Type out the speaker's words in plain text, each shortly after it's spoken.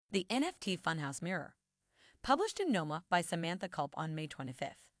The NFT Funhouse Mirror, published in Noma by Samantha Culp on May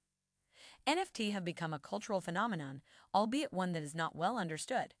 25th. NFT have become a cultural phenomenon, albeit one that is not well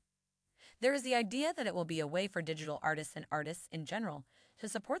understood. There is the idea that it will be a way for digital artists and artists in general to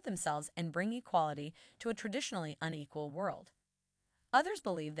support themselves and bring equality to a traditionally unequal world. Others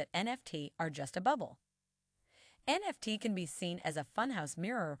believe that NFT are just a bubble. NFT can be seen as a funhouse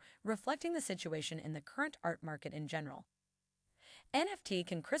mirror reflecting the situation in the current art market in general. NFT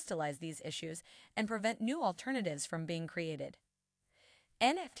can crystallize these issues and prevent new alternatives from being created.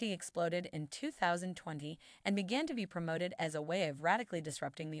 NFT exploded in 2020 and began to be promoted as a way of radically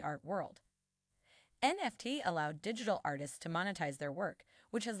disrupting the art world. NFT allowed digital artists to monetize their work,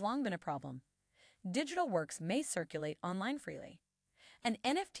 which has long been a problem. Digital works may circulate online freely. An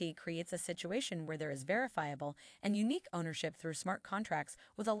NFT creates a situation where there is verifiable and unique ownership through smart contracts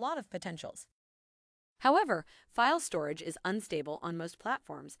with a lot of potentials. However, file storage is unstable on most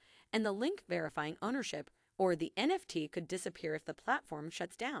platforms, and the link verifying ownership or the NFT could disappear if the platform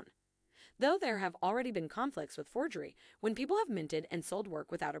shuts down. Though there have already been conflicts with forgery when people have minted and sold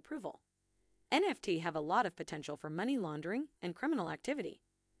work without approval. NFT have a lot of potential for money laundering and criminal activity.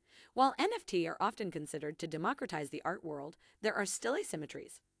 While NFT are often considered to democratize the art world, there are still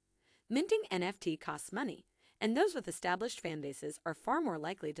asymmetries. Minting NFT costs money, and those with established fan bases are far more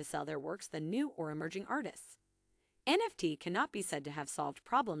likely to sell their works than new or emerging artists. NFT cannot be said to have solved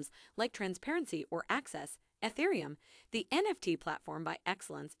problems like transparency or access. Ethereum, the NFT platform by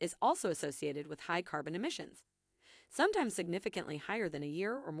excellence, is also associated with high carbon emissions, sometimes significantly higher than a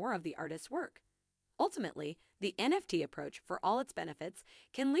year or more of the artist's work. Ultimately, the NFT approach, for all its benefits,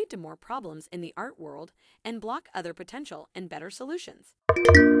 can lead to more problems in the art world and block other potential and better solutions.